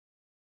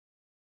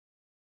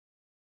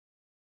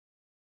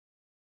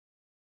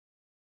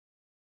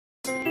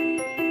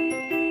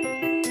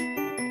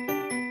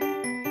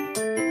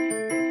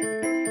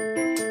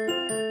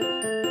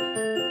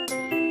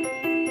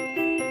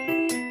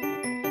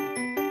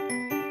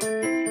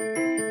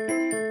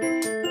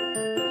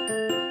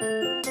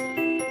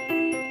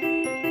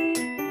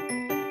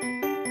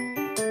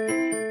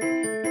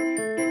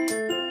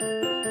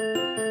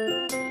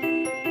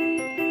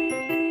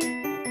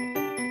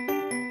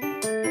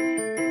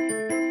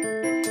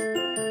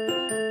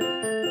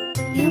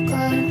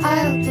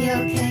I'll be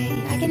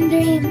okay. I can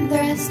dream the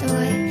rest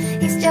away.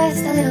 It's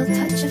just a little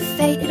touch of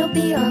fate, it'll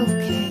be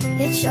okay.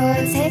 It sure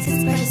takes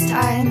its precious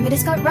time, but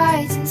it's got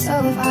rights and so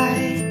have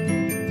I.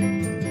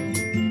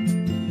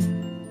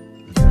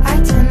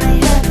 I turn my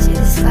head to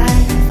the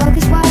sky,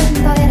 focus one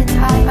thought at a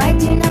time. I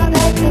do not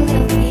let the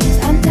little things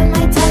under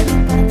my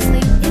tongue but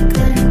sleep. It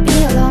couldn't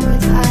be a longer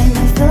time.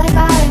 I feel like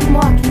I am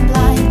walking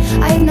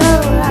blind. I have no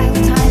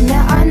arrival time, there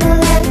are no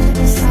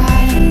legible signs.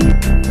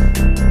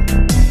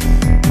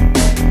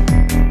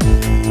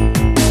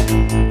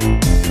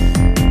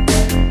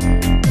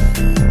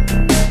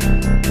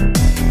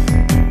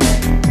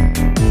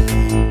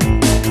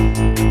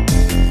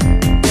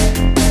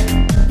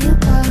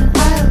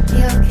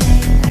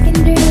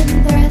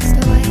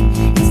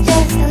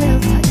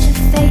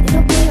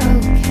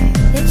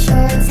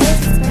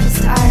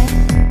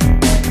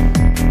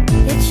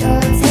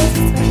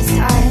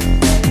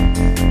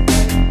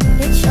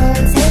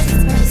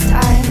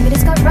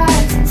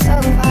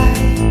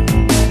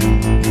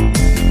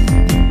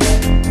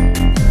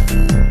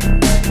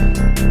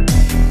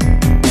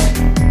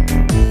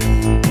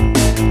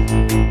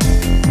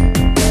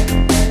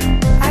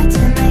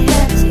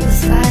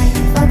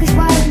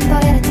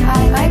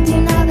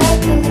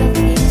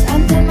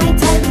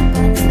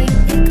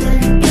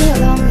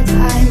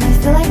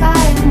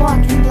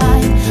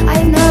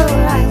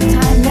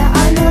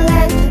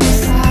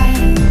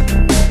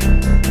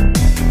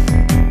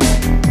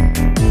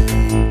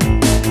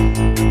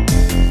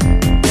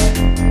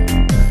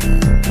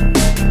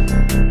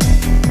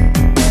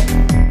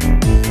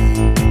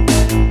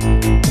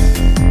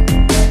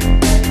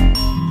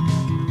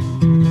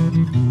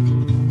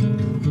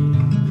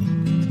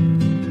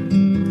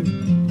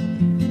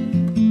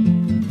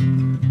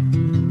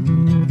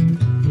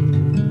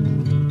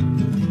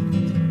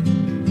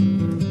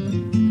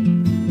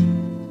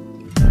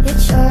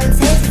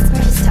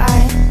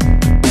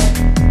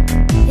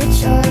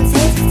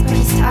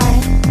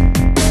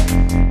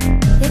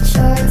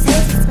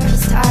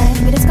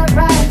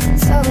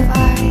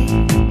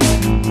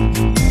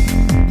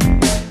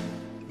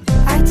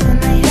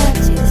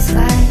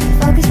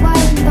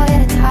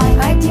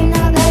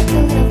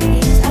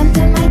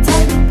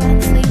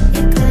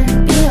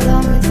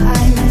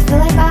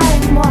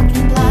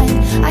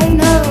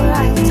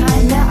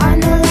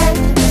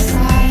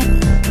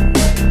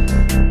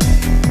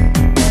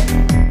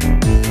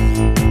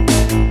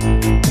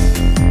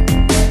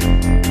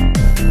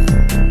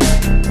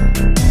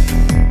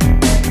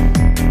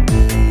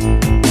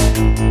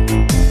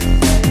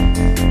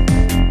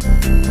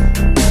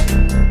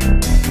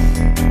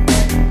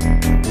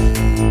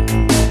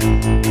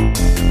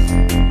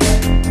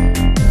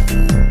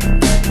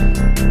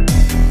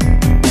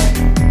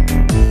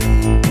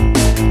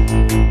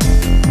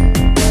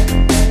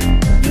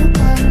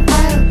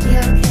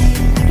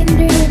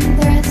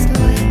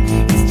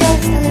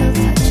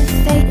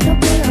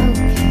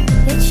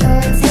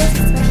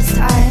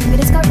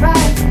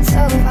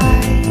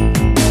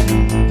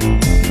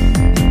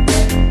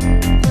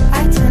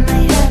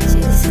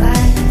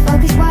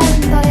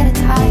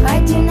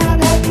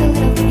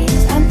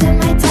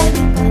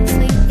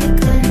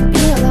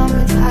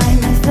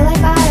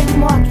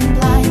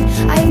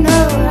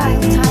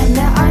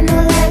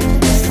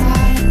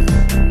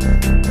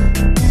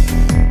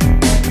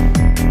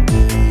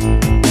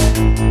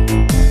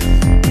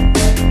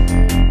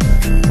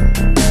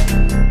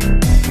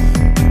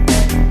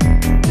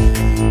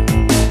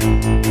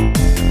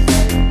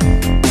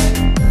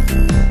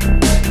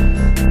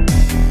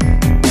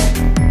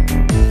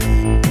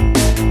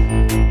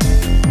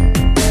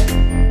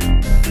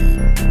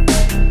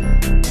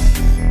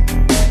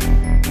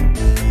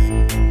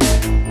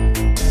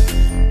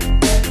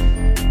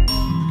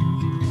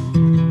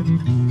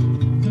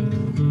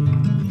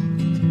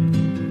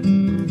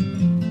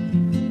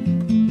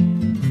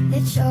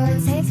 It sure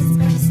takes its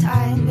precious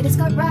time, but it's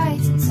got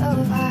rights and so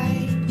have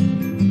I.